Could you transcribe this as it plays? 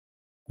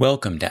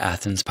Welcome to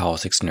Athens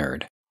Politics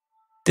Nerd.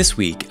 This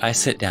week, I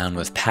sit down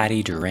with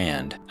Patty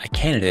Durand, a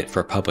candidate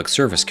for Public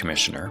Service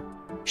Commissioner.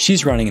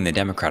 She's running in the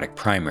Democratic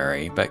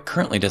primary, but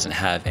currently doesn't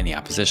have any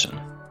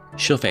opposition.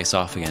 She'll face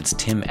off against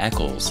Tim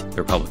Echols, the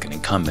Republican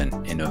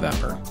incumbent, in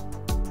November.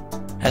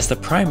 As the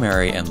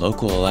primary and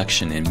local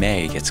election in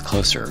May gets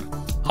closer,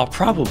 I'll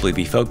probably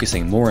be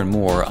focusing more and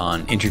more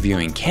on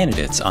interviewing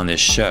candidates on this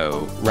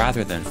show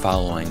rather than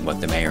following what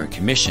the mayor and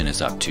commission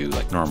is up to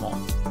like normal.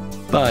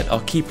 But I'll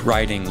keep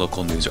writing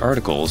local news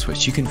articles,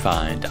 which you can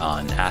find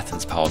on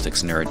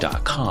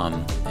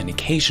athenspoliticsnerd.com and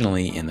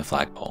occasionally in the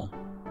flagpole.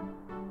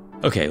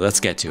 Okay, let's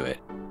get to it.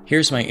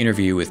 Here's my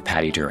interview with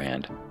Patty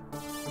Durand.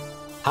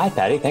 Hi,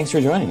 Patty. Thanks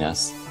for joining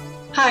us.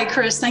 Hi,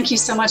 Chris. Thank you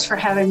so much for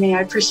having me.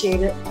 I appreciate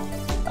it.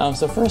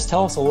 So first,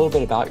 tell us a little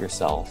bit about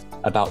yourself,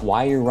 about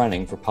why you're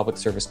running for Public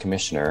Service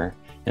Commissioner,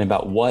 and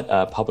about what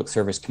a Public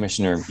Service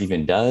Commissioner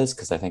even does,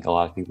 because I think a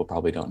lot of people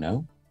probably don't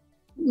know.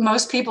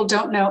 Most people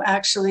don't know,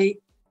 actually.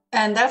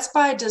 And that's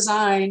by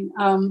design.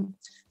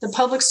 The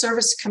Public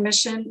Service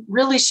Commission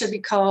really should be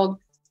called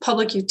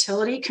Public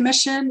Utility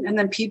Commission, and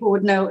then people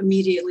would know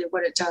immediately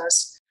what it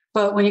does.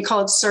 But when you call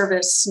it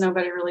service,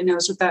 nobody really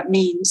knows what that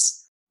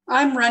means.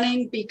 I'm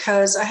running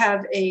because I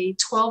have a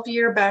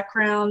 12-year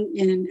background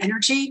in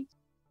energy,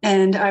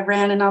 and I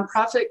ran a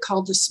nonprofit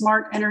called the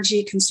Smart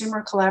Energy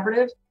Consumer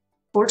Collaborative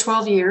for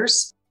 12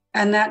 years.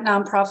 And that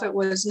nonprofit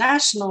was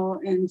national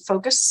in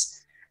focus.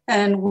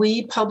 And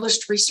we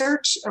published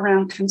research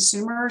around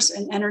consumers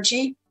and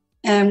energy.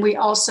 And we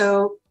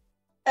also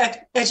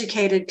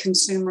educated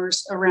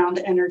consumers around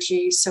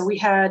energy. So we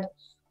had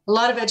a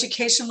lot of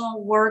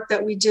educational work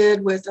that we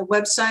did with a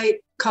website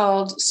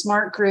called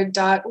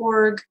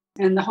smartgrid.org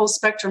and the whole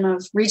spectrum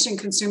of reaching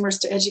consumers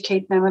to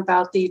educate them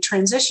about the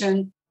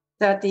transition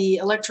that the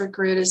electric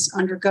grid is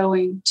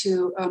undergoing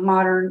to a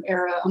modern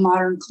era, a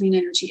modern clean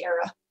energy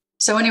era.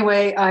 So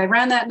anyway, I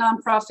ran that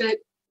nonprofit.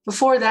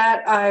 Before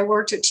that, I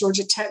worked at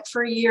Georgia Tech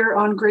for a year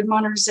on grid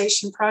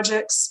modernization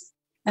projects.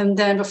 And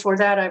then before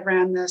that, I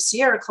ran the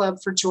Sierra Club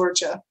for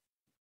Georgia.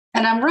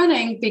 And I'm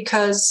running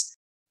because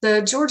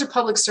the Georgia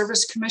Public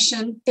Service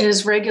Commission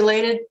is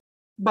regulated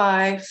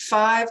by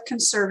 5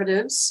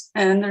 conservatives.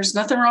 And there's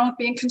nothing wrong with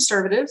being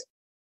conservative,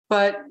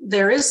 but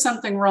there is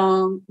something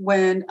wrong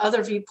when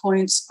other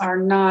viewpoints are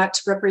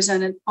not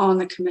represented on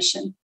the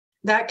commission.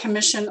 That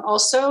commission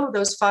also,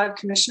 those 5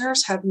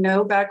 commissioners have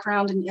no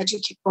background in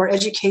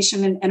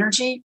education in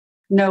energy,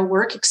 no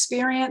work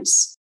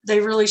experience. They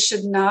really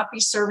should not be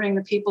serving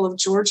the people of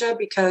Georgia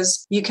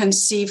because you can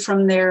see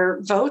from their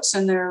votes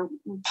and their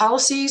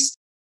policies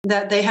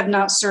that they have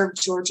not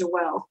served Georgia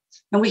well.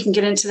 And we can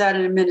get into that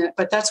in a minute,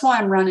 but that's why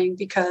I'm running,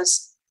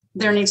 because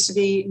there needs to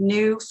be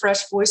new,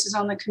 fresh voices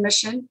on the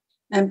commission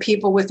and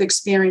people with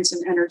experience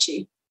in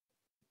energy.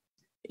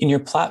 In your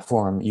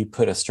platform, you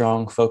put a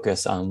strong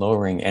focus on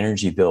lowering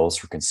energy bills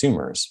for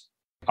consumers.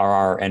 Are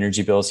our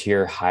energy bills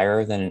here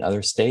higher than in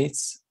other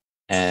states?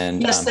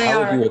 And yes, they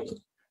are.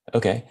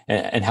 Okay.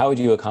 And how would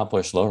you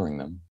accomplish lowering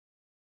them?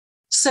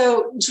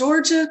 So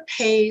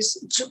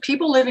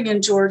people living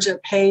in Georgia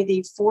pay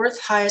the 4th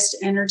highest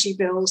energy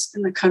bills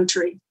in the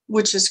country,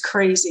 which is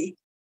crazy.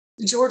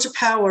 Georgia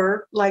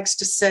Power likes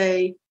to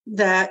say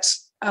that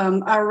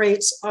our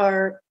rates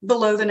are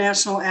below the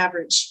national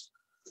average.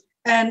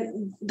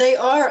 And they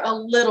are a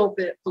little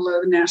bit below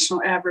the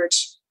national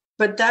average,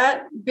 but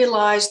that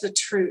belies the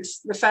truth.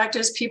 The fact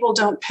is people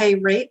don't pay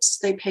rates,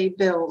 they pay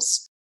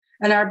bills.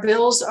 And our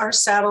bills are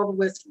saddled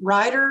with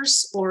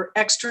riders or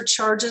extra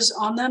charges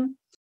on them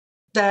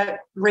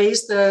that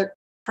raise the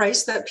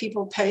price that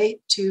people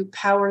pay to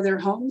power their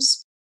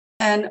homes.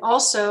 And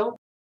also,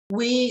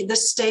 the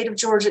state of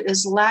Georgia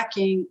is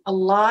lacking a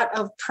lot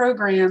of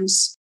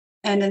programs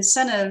and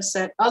incentives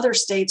that other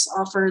states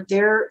offer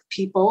their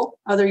people,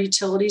 other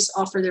utilities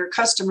offer their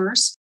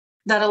customers,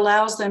 that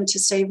allows them to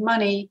save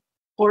money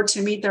or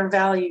to meet their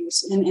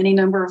values in any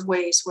number of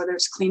ways, whether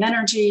it's clean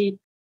energy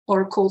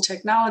or cool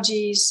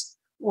technologies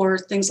or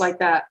things like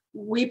that.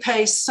 We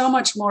pay so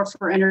much more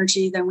for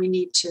energy than we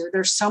need to.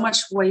 There's so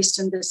much waste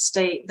in this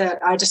state that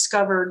I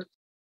discovered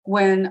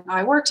when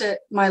I worked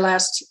at my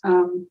last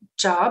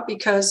job,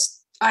 because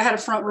I had a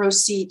front row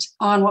seat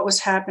on what was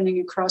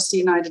happening across the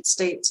United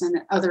States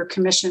and other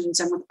commissions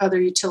and with other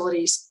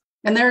utilities.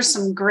 And there's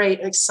some great,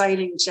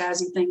 exciting,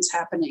 jazzy things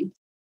happening.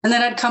 And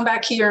then I'd come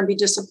back here and be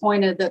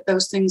disappointed that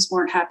those things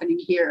weren't happening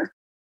here.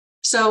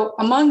 So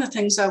among the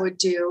things I would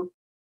do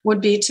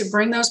would be to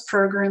bring those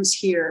programs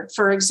here.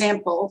 For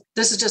example,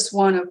 this is just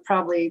one of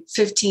probably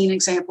 15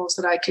 examples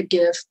that I could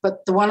give,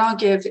 but the one I'll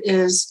give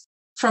is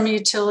from a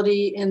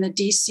utility in the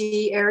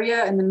DC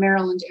area and the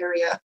Maryland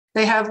area.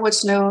 They have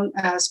what's known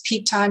as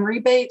peak time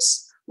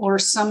rebates or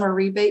summer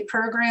rebate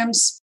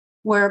programs,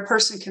 where a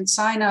person can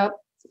sign up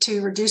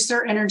to reduce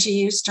their energy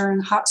use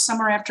during hot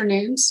summer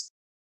afternoons,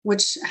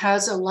 which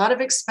has a lot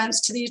of expense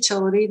to the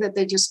utility that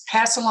they just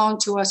pass along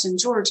to us in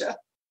Georgia.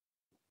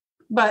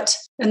 But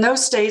in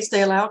those states,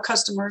 they allow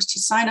customers to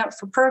sign up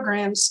for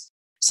programs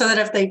so that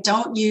if they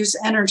don't use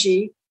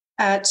energy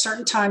at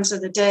certain times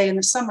of the day in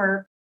the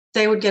summer,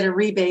 they would get a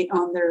rebate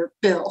on their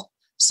bill.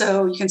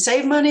 So you can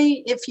save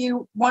money if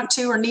you want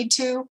to or need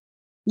to.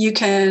 You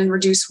can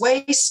reduce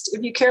waste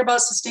if you care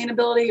about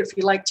sustainability, or if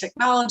you like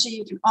technology,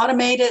 you can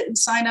automate it and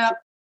sign up.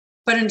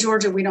 But in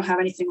Georgia, we don't have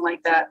anything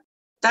like that.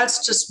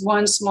 That's just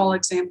one small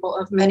example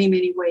of many,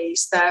 many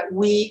ways that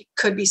we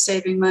could be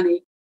saving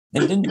money.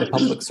 And didn't the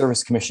Public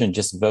Service Commission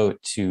just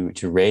vote to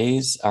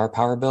raise our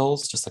power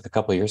bills just like a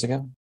couple of years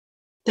ago?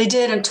 They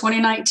did in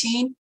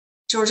 2019.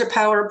 Georgia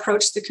Power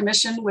approached the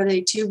commission with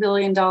a $2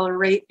 billion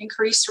rate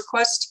increase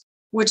request,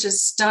 which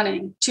is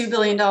stunning. $2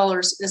 billion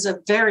is a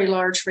very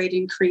large rate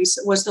increase.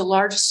 It was the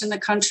largest in the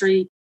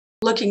country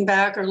looking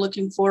back or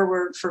looking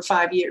forward for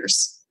 5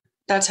 years.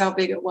 That's how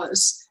big it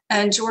was.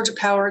 And Georgia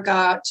Power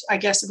got, I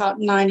guess, about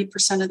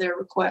 90% of their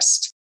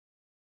request.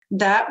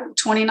 That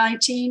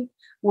 2019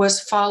 was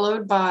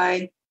followed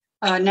by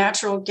a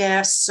natural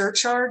gas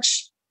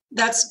surcharge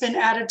that's been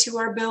added to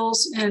our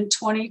bills in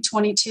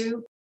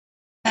 2022.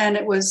 And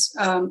it was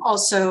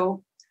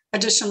also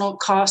additional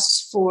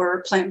costs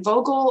for Plant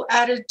Vogtle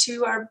added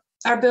to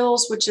our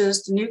bills, which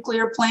is the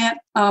nuclear plant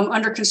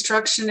under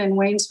construction in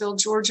Waynesville,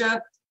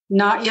 Georgia,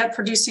 not yet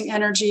producing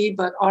energy,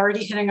 but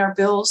already hitting our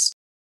bills.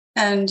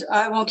 And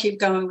I won't keep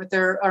going, but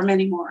there are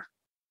many more.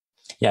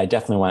 Yeah, I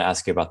definitely want to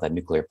ask you about that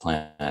nuclear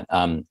plant.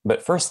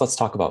 But first, let's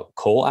talk about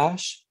coal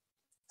ash.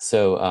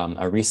 So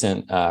a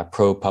recent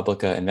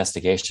ProPublica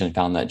investigation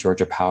found that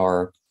Georgia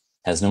Power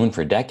has known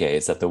for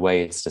decades that the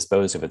way it's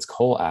disposed of its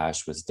coal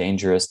ash was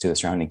dangerous to the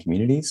surrounding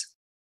communities.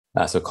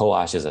 So coal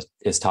ash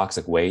is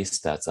toxic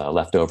waste that's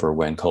left over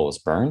when coal is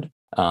burned.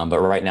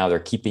 But right now they're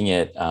keeping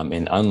it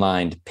in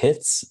unlined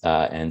pits,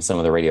 and some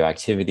of the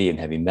radioactivity and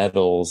heavy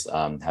metals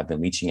have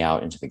been leaching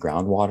out into the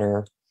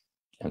groundwater.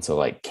 And so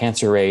like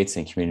cancer rates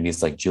in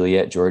communities like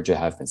Juliet, Georgia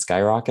have been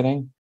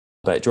skyrocketing.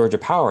 But Georgia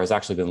Power has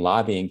actually been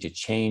lobbying to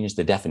change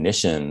the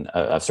definition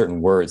of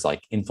certain words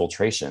like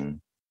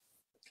infiltration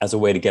as a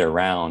way to get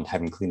around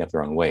having to clean up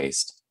their own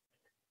waste.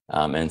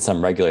 And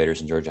some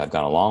regulators in Georgia have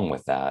gone along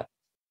with that.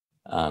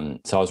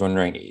 So I was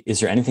wondering,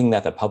 is there anything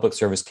that the Public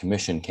Service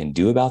Commission can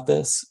do about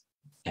this?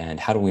 And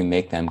how do we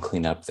make them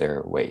clean up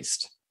their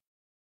waste?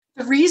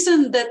 The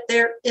reason that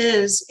there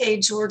is a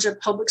Georgia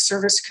Public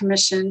Service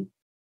Commission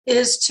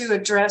is to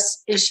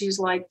address issues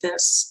like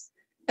this.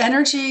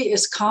 Energy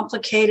is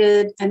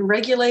complicated, and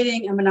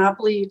regulating a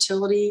monopoly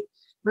utility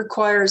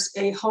requires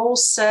a whole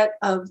set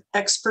of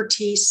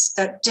expertise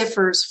that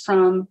differs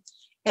from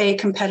a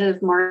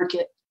competitive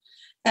market.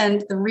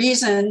 And the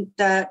reason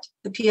that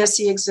the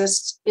PSC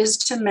exists is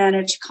to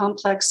manage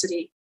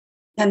complexity.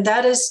 And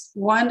that is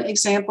one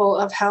example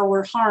of how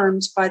we're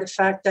harmed by the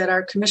fact that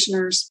our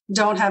commissioners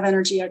don't have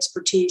energy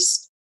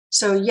expertise.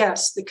 So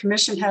yes, the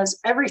commission has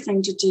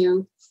everything to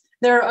do.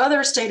 There are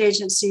other state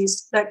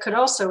agencies that could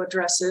also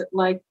address it,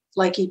 like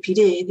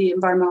EPD, the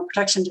Environmental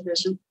Protection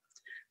Division.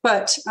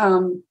 But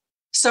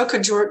so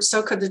could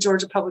the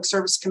Georgia Public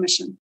Service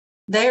Commission.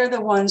 They are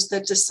the ones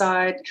that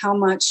decide how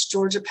much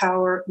Georgia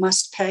Power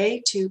must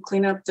pay to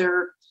clean up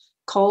their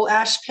coal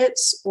ash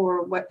pits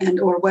or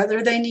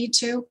whether they need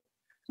to.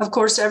 Of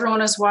course,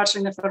 everyone is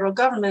watching the federal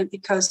government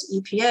because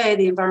EPA,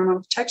 the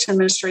Environmental Protection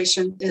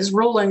Administration, is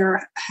ruling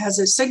or has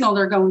a signal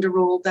they're going to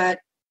rule that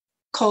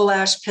coal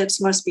ash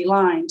pits must be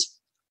lined.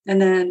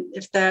 And then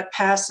if that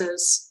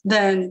passes,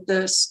 then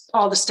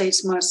all the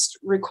states must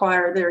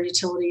require their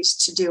utilities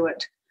to do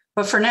it.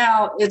 But for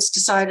now, it's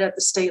decided at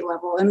the state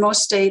level. And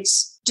most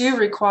states do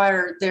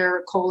require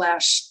their coal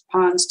ash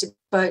ponds to,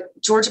 but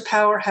Georgia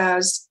Power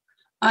has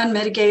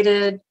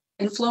unmitigated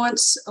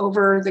influence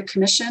over the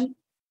commission.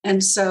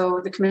 And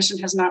so the commission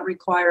has not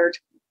required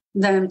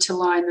them to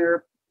line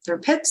their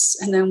pits.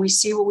 And then we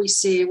see what we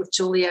see with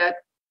Juliet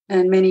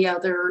and many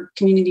other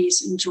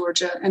communities in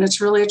Georgia. And it's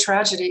really a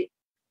tragedy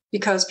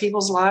because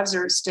people's lives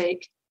are at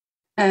stake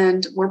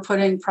and we're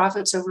putting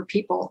profits over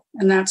people.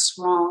 And that's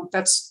wrong.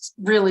 That's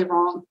really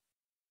wrong.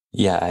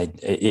 Yeah,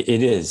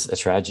 it is a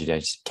tragedy. I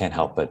just can't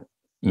help but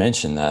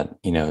mention that,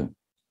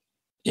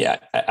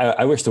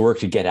 I wish the word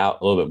could get out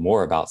a little bit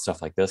more about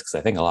stuff like this, because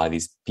I think a lot of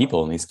these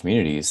people in these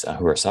communities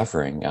who are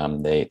suffering,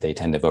 they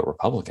tend to vote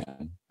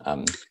Republican.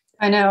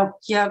 I know.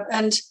 Yeah.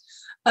 And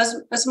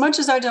as much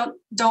as I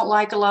don't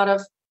like a lot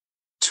of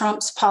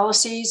Trump's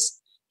policies,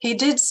 he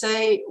did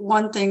say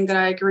one thing that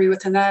I agree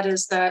with, and that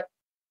is that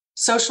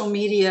social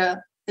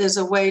media is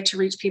a way to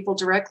reach people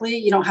directly.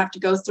 You don't have to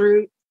go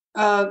through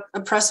a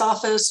press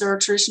office or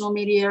traditional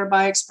media or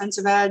buy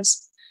expensive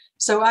ads.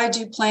 So I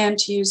do plan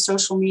to use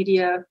social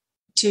media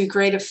to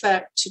great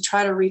effect to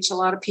try to reach a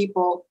lot of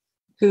people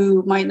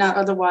who might not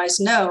otherwise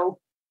know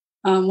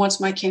once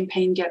my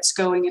campaign gets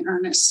going in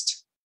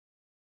earnest.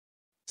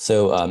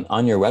 So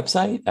on your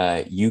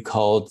website, you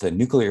called the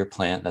nuclear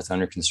plant that's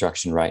under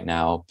construction right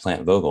now,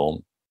 Plant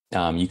Vogtle,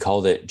 you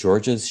called it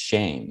Georgia's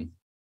shame.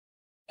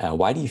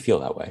 Why do you feel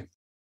that way?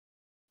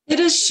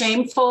 It is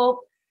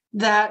shameful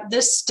that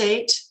this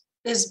state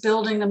is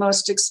building the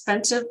most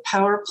expensive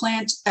power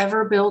plant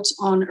ever built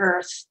on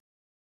Earth.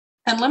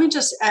 And let me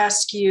just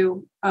ask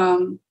you,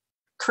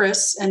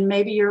 Chris, and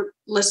maybe your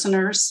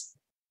listeners,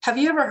 have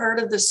you ever heard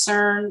of the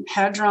CERN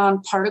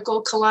Hadron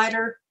Particle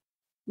Collider,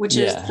 which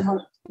is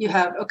You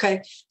have.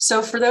 Okay.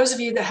 So for those of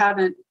you that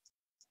haven't,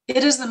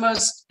 it is the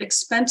most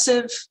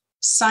expensive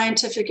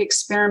scientific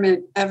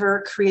experiment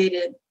ever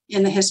created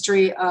in the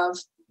history of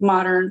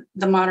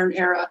the modern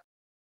era.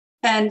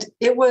 And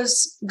it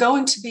was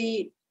going to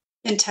be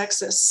in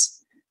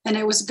Texas, and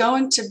it was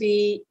going to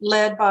be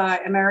led by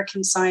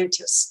American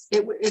scientists.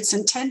 Its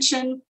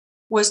intention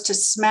was to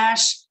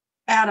smash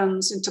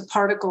atoms into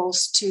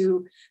particles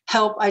to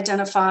help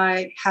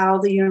identify how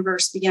the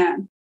universe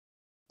began.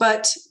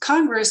 But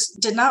Congress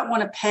did not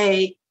want to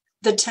pay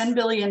the $10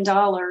 billion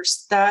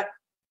that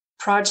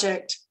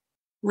project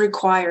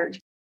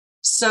required.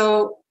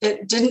 So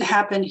it didn't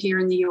happen here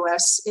in the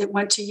US. It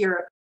went to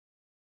Europe.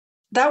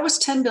 That was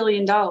 $10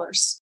 billion.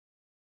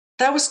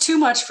 That was too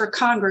much for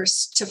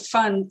Congress to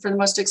fund for the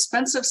most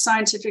expensive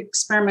scientific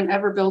experiment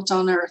ever built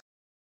on Earth.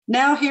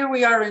 Now here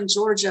we are in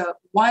Georgia,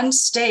 one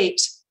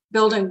state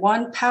building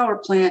one power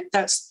plant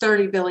that's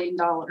 $30 billion.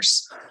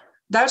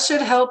 That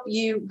should help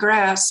you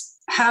grasp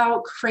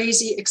how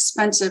crazy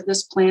expensive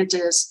this plant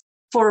is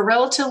for a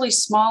relatively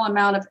small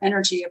amount of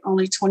energy of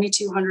only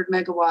 2,200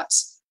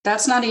 megawatts.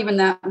 That's not even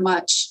that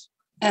much.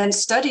 And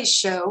studies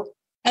show,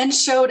 and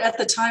showed at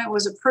the time it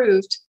was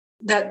approved,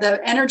 that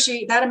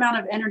that amount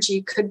of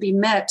energy could be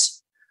met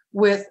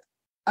with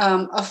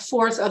a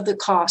fourth of the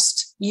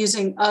cost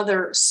using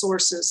other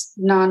sources,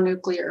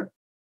 non-nuclear.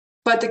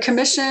 But the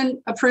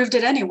commission approved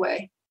it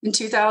anyway in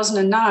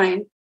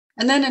 2009.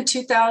 And then in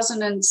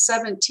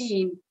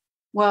 2017,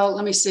 well,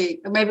 let me see,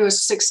 maybe it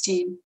was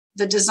 16,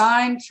 the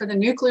design for the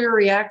nuclear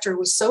reactor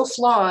was so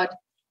flawed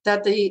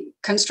that the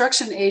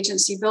construction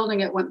agency building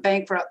it went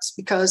bankrupt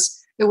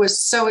because it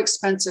was so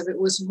expensive. It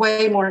was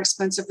way more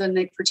expensive than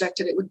they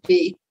projected it would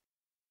be.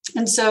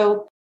 And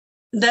so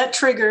that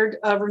triggered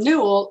a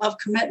renewal of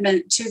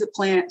commitment to the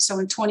plant. So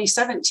in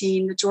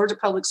 2017, the Georgia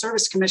Public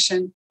Service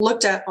Commission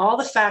looked at all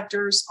the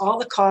factors, all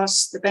the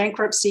costs, the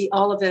bankruptcy,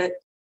 all of it,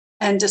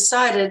 and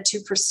decided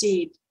to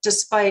proceed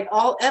despite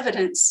all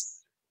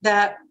evidence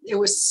that it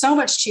was so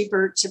much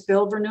cheaper to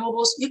build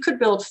renewables. You could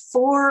build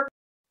 4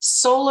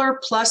 solar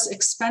plus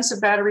expensive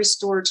battery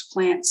storage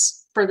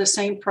plants for the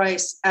same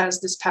price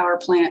as this power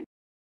plant.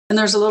 And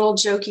there's a little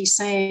jokey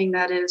saying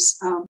that is,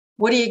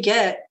 what do you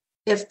get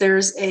if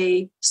there's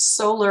a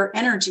solar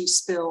energy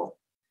spill?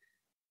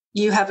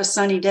 You have a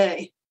sunny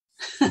day.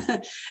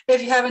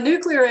 If you have a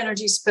nuclear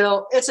energy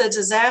spill, it's a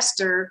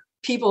disaster.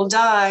 People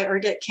die or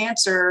get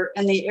cancer,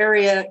 and the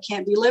area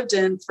can't be lived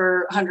in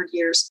for 100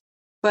 years.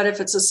 But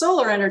if it's a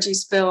solar energy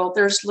spill,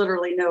 there's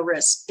literally no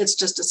risk. It's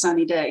just a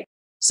sunny day.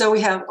 So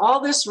we have all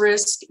this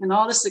risk and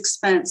all this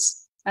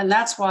expense. And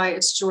that's why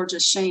it's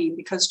Georgia's shame,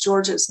 because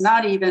Georgia is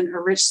not even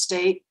a rich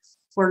state.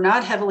 We're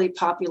not heavily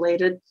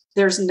populated.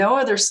 There's no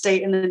other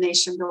state in the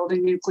nation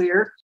building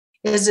nuclear.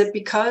 Is it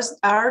because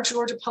our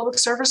Georgia Public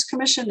Service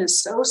Commission is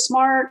so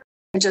smart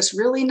and just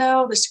really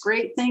know this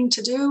great thing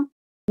to do?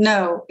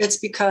 No, it's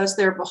because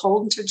they're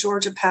beholden to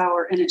Georgia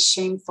Power, and it's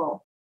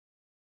shameful.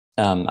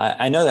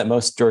 I know that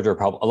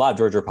a lot of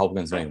Georgia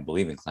Republicans don't even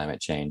believe in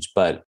climate change,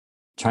 but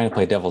trying to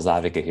play devil's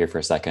advocate here for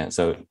a second.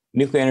 So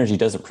nuclear energy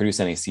doesn't produce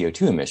any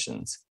CO2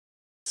 emissions.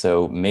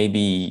 So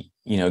maybe,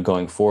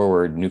 going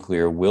forward,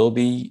 nuclear will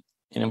be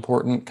an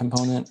important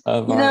component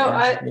of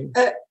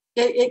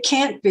it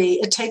can't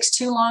be. It takes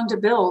too long to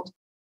build.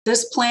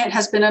 This plant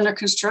has been under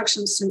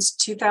construction since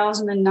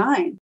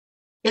 2009.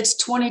 It's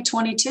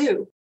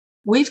 2022.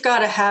 We've got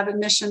to have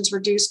emissions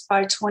reduced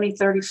by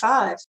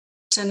 2035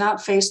 to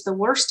not face the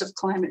worst of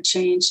climate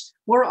change.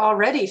 We're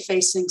already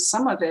facing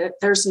some of it.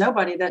 There's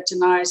nobody that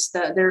denies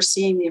that they're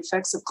seeing the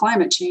effects of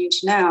climate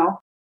change now.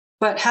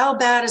 But how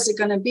bad is it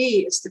going to be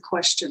is the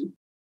question.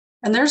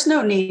 And there's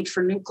no need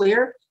for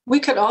nuclear.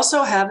 We could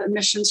also have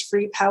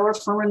emissions-free power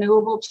from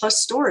renewable plus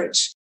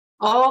storage.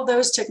 All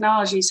those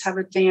technologies have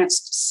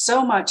advanced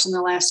so much in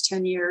the last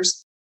 10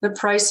 years. The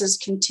prices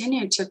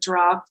continue to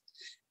drop,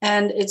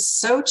 and it's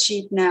so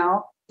cheap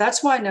now.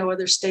 That's why no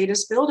other state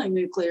is building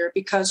nuclear,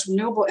 because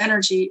renewable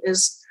energy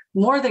is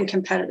more than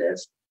competitive.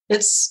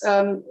 It's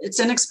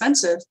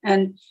inexpensive.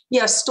 And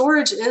yes,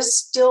 storage is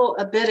still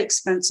a bit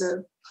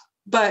expensive,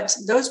 but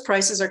those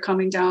prices are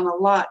coming down a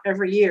lot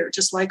every year,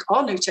 just like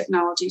all new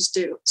technologies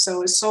do.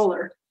 So is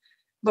solar.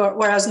 But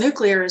whereas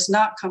nuclear is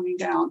not coming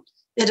down,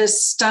 it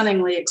is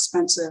stunningly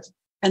expensive.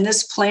 And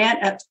this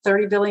plant at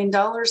 $30 billion,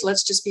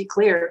 let's just be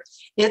clear,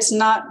 it's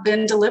not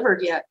been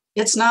delivered yet.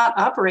 It's not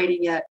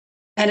operating yet.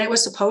 And it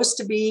was supposed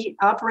to be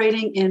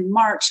operating in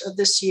March of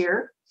this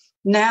year.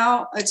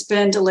 Now it's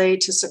been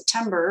delayed to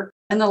September.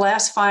 And the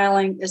last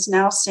filing is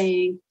now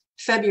saying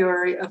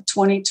February of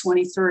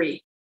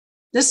 2023.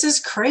 This is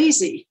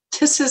crazy.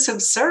 This is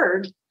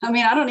absurd. I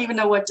mean, I don't even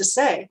know what to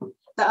say.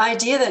 The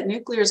idea that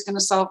nuclear is going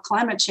to solve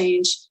climate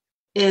change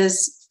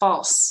is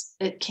false.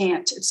 It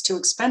can't. It's too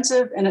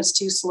expensive and it's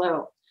too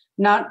slow.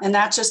 And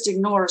that just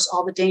ignores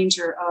all the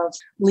danger of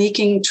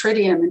leaking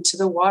tritium into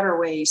the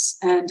waterways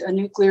and a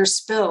nuclear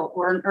spill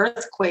or an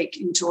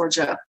earthquake in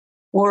Georgia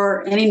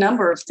or any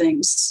number of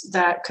things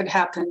that could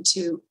happen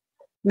to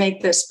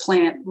make this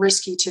plant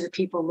risky to the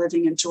people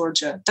living in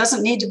Georgia. It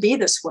doesn't need to be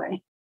this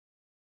way.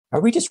 Are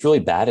we just really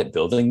bad at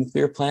building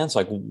nuclear plants?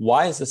 Like,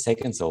 why is this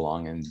taking so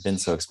long and been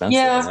so expensive?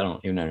 Yeah. I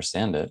don't even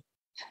understand it.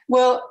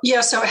 Well,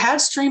 yeah, so it had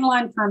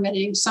streamlined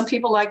permitting. Some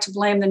people like to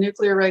blame the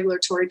Nuclear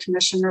Regulatory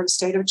Commission or the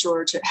state of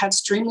Georgia. It had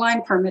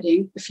streamlined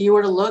permitting. If you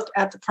were to look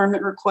at the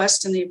permit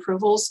request and the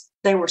approvals,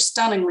 they were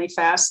stunningly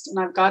fast. And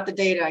I've got the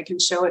data. I can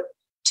show it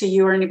to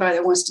you or anybody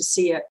that wants to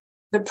see it.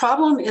 The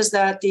problem is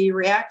that the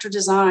reactor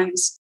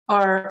designs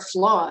are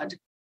flawed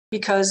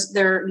because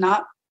they're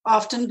not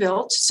often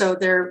built. So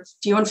they're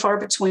few and far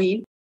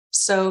between.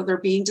 So they're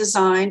being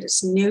designed.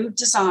 It's new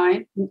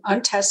design,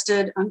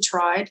 untested,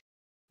 untried.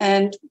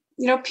 And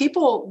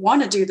people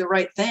want to do the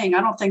right thing.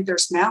 I don't think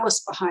there's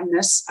malice behind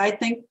this. I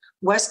think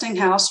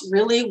Westinghouse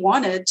really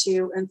wanted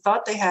to and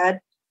thought they had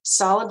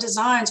solid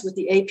designs with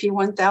the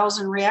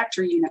AP1000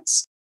 reactor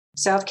units.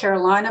 South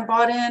Carolina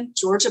bought in,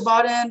 Georgia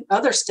bought in,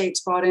 other states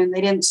bought in.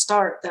 They didn't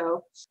start,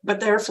 though, but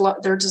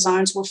their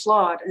designs were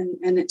flawed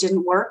and it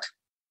didn't work.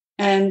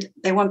 And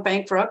they went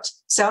bankrupt.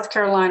 South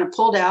Carolina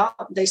pulled out.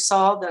 They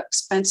saw the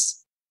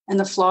expense and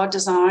the flawed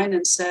design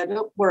and said,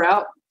 "Oh, we're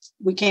out.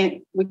 We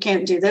can't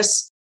do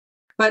this."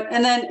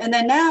 And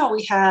then now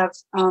we have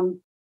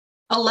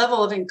a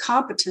level of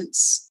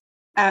incompetence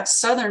at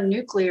Southern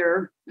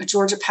Nuclear,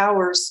 Georgia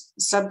Power's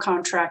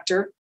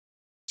subcontractor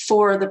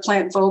for the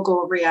Plant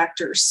Vogtle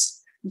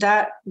reactors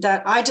that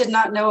I did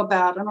not know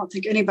about. I don't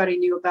think anybody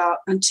knew about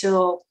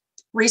until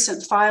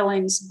recent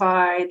filings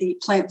by the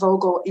Plant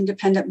Vogtle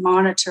independent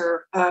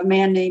monitor, a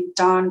man named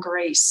Don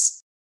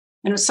Grace.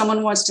 And if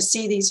someone wants to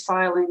see these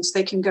filings,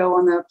 they can go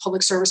on the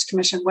Public Service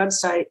Commission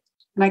website.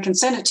 And I can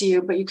send it to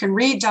you, but you can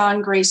read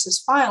Don Grace's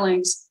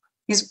filings.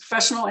 He's a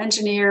professional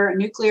engineer, a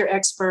nuclear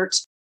expert,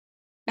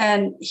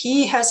 and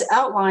he has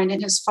outlined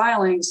in his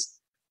filings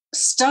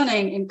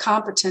stunning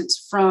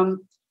incompetence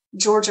from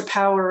Georgia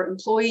Power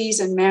employees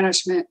and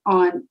management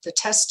on the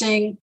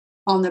testing,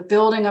 on the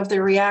building of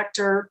the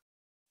reactor,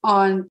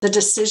 on the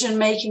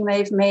decision-making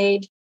they've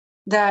made.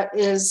 That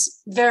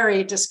is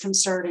very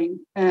disconcerting.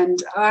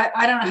 And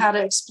I don't know how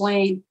to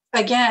explain.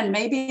 Again,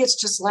 maybe it's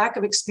just lack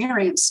of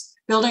experience.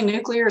 Building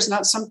nuclear is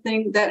not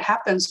something that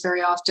happens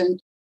very often.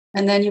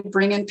 And then you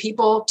bring in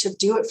people to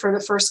do it for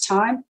the first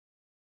time.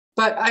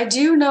 But I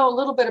do know a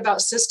little bit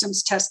about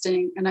systems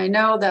testing. And I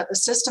know that the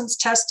systems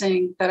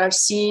testing that I've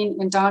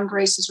seen in Don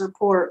Grace's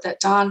report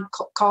that Don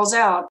calls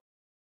out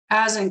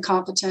as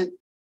incompetent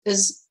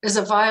is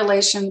a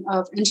violation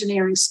of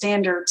engineering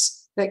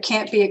standards that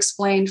can't be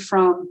explained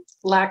from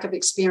lack of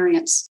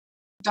experience.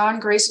 Don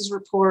Grace's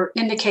report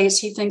indicates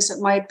he thinks it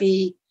might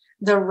be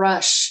the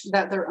rush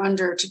that they're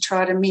under to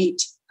try to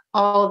meet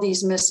all of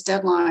these missed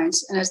deadlines.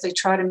 And as they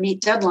try to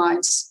meet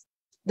deadlines,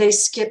 they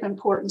skip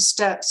important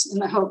steps in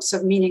the hopes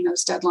of meeting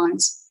those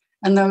deadlines.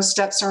 And those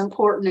steps are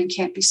important and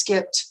can't be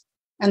skipped.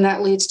 And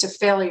that leads to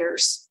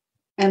failures,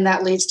 and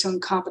that leads to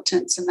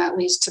incompetence, and that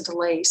leads to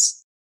delays.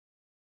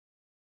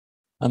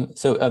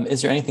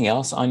 Is there anything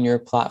else on your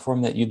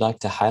platform that you'd like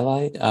to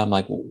highlight?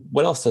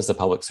 What else does the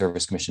Public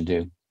Service Commission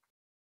do?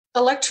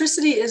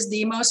 Electricity is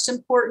the most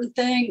important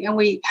thing, and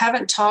we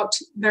haven't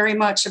talked very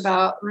much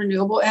about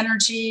renewable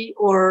energy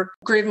or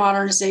grid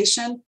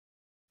modernization.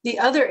 The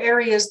other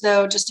areas,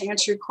 though, just to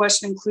answer your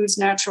question, includes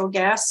natural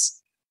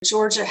gas.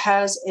 Georgia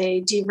has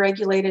a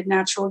deregulated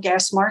natural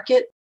gas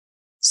market,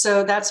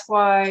 so that's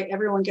why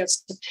everyone gets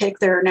to pick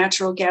their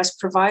natural gas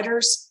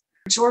providers.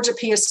 Georgia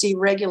PSC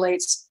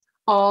regulates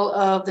all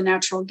of the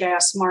natural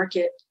gas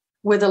market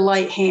with a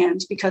light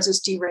hand because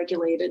it's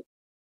deregulated.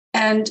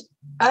 And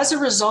as a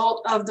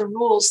result of the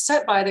rules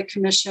set by the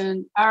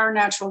commission, our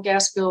natural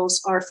gas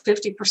bills are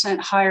 50%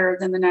 higher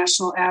than the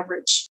national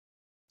average.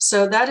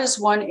 So that is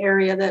one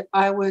area that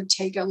I would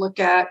take a look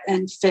at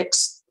and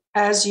fix.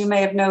 As you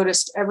may have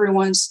noticed,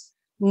 everyone's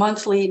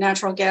monthly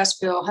natural gas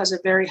bill has a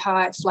very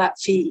high flat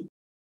fee.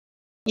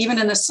 Even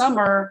in the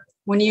summer,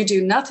 when you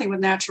do nothing with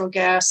natural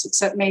gas,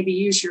 except maybe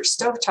use your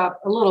stovetop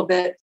a little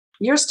bit,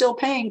 you're still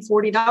paying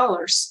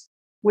 $40,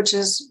 which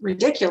is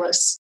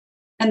ridiculous.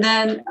 And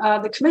then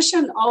the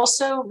commission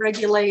also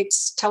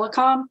regulates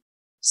telecom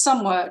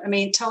somewhat. I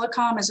mean,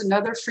 telecom is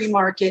another free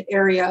market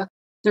area.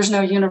 There's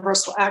no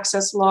universal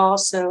access law.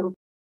 So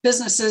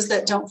businesses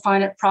that don't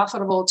find it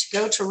profitable to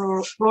go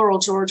to rural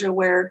Georgia,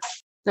 where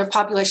the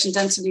population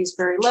density is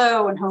very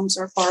low and homes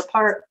are far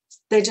apart,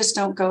 they just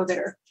don't go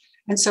there.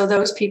 And so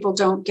those people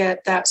don't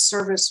get that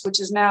service, which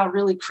is now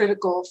really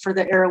critical for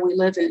the era we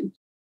live in.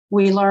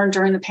 We learned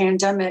during the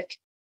pandemic,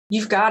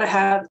 you've got to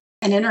have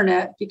an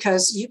internet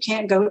because you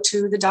can't go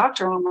to the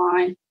doctor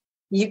online.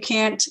 You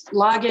can't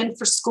log in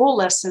for school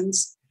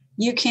lessons.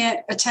 You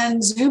can't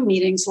attend Zoom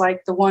meetings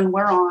like the one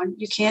we're on.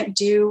 You can't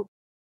do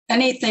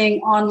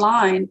anything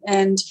online.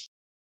 And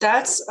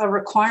that's a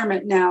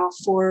requirement now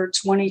for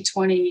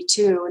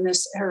 2022 in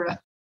this era.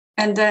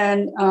 And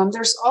then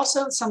there's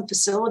also some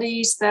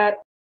facilities that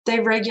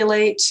they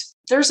regulate.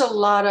 There's a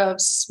lot of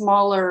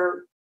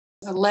smaller,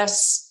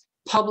 less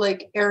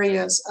public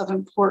areas of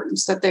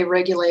importance that they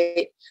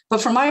regulate.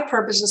 But for my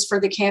purposes for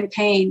the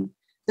campaign,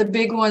 the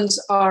big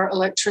ones are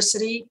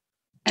electricity,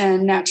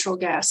 and natural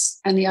gas.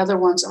 And the other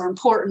ones are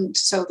important.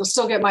 So they'll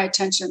still get my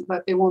attention,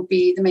 but they won't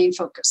be the main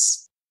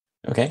focus.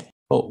 Okay.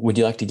 Well, would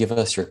you like to give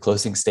us your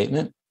closing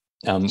statement?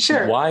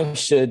 Sure. Why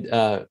should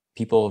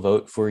people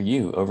vote for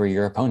you over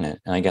your opponent?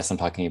 And I guess I'm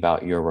talking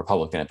about your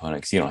Republican opponent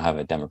because you don't have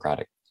a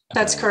Democratic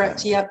opponent. That's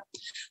correct. Yep.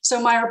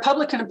 So my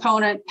Republican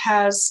opponent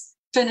has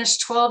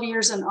finished 12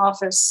 years in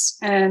office,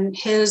 and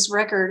his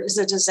record is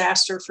a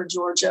disaster for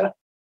Georgia.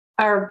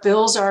 Our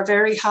bills are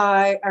very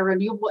high. Our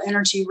renewable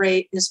energy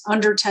rate is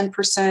under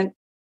 10%,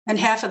 and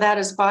half of that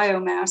is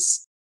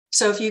biomass.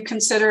 So if you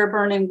consider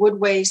burning wood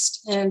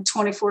waste in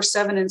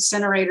 24/7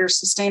 incinerators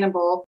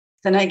sustainable,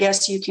 then I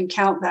guess you can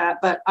count that,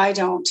 but I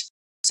don't.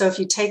 So if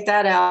you take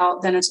that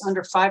out, then it's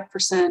under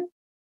 5%,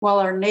 while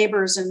our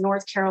neighbors in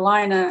North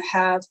Carolina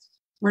have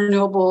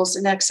renewables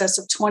in excess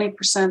of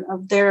 20%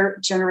 of their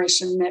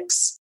generation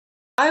mix.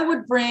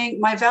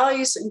 My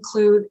values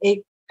include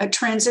a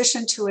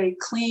transition to a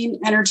clean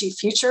energy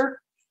future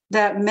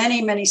that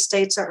many, many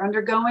states are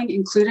undergoing,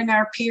 including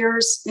our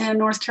peers in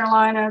North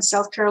Carolina,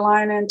 South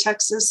Carolina, and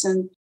Texas,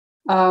 and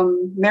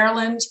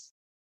Maryland,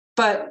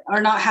 but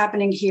are not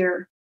happening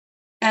here.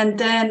 And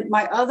then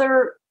my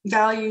other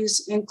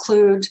values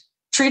include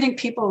treating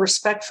people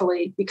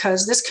respectfully,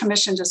 because this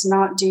commission does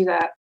not do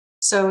that.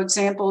 So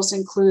examples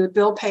include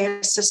bill pay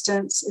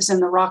assistance is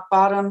in the rock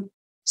bottom.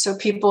 So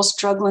people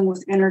struggling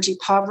with energy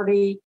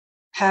poverty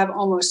have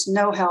almost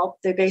no help.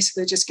 They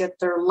basically just get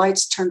their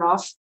lights turned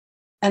off.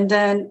 And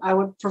then I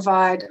would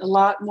provide a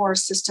lot more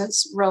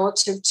assistance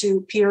relative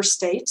to peer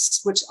states,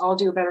 which I'll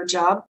do a better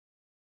job.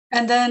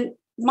 And then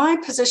my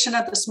position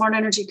at the Smart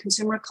Energy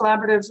Consumer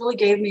Collaborative really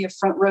gave me a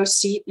front row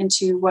seat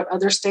into what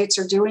other states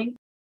are doing.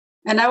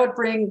 And I would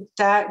bring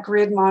that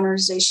grid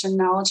modernization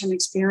knowledge and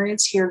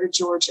experience here to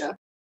Georgia,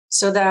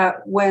 so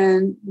that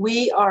when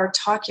we are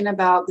talking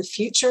about the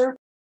future,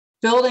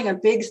 building a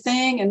big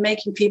thing and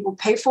making people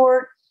pay for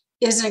it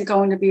isn't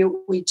going to be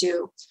what we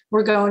do.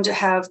 We're going to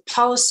have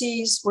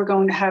policies. We're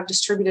going to have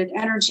distributed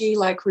energy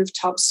like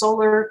rooftop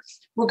solar.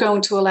 We're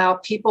going to allow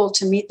people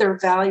to meet their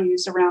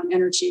values around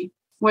energy,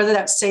 whether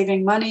that's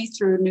saving money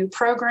through new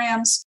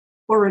programs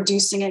or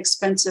reducing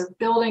expensive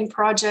building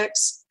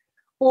projects,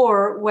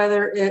 or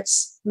whether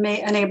it's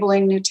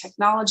enabling new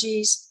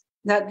technologies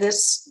that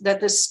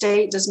this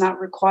state does not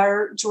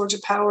require Georgia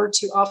Power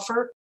to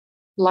offer,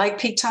 like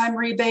peak time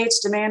rebates,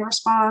 demand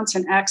response,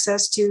 and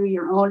access to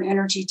your own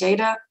energy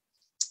data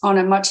on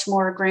a much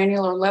more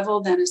granular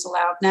level than is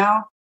allowed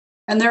now.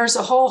 And there's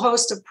a whole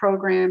host of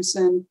programs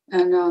and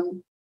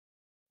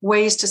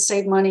ways to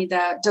save money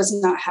that does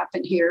not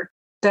happen here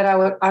that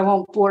I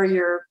won't bore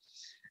your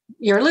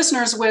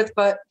listeners with,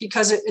 but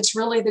because it's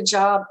really the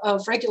job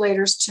of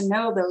regulators to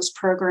know those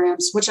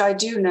programs, which I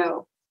do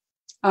know.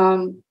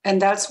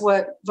 And that's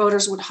what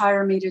voters would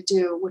hire me to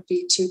do, would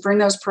be to bring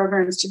those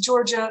programs to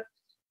Georgia,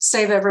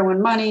 save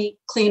everyone money,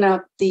 clean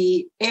up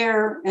the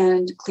air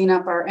and clean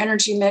up our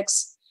energy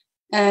mix,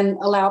 and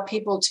allow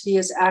people to be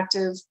as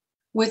active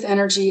with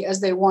energy as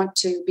they want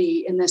to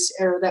be in this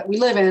era that we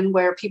live in,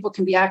 where people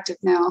can be active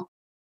now.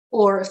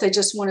 Or if they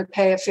just want to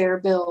pay a fair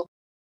bill,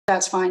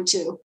 that's fine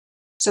too.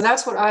 So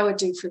that's what I would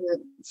do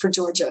for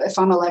Georgia if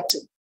I'm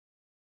elected.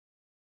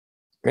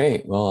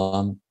 Great.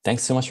 Well,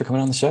 thanks so much for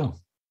coming on the show.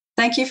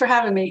 Thank you for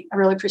having me. I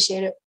really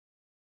appreciate it.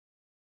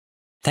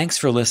 Thanks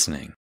for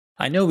listening.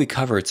 I know we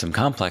covered some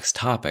complex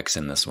topics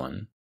in this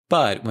one,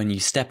 but when you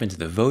step into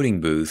the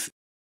voting booth,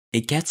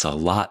 it gets a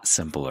lot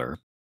simpler.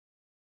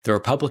 The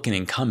Republican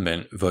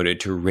incumbent voted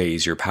to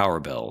raise your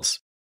power bills.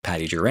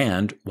 Patty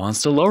Durand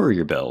wants to lower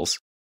your bills.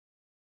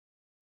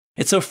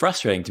 It's so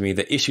frustrating to me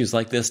that issues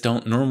like this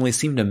don't normally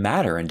seem to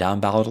matter in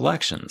down-ballot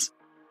elections.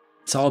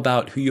 It's all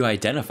about who you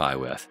identify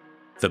with,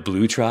 the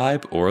blue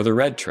tribe or the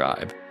red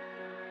tribe.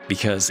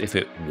 Because if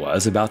it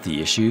was about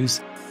the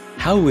issues,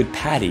 how would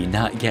Patty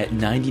not get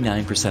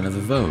 99% of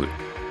the vote?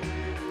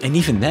 And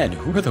even then,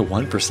 who are the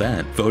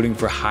 1% voting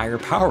for higher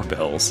power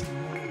bills?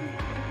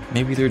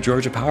 Maybe they're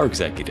Georgia Power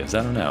executives,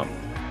 I don't know.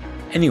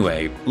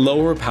 Anyway,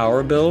 lower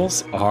power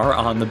bills are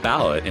on the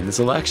ballot in this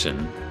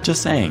election.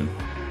 Just saying.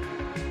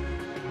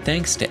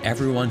 Thanks to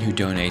everyone who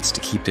donates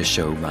to keep this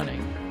show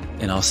running,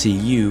 and I'll see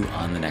you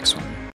on the next one.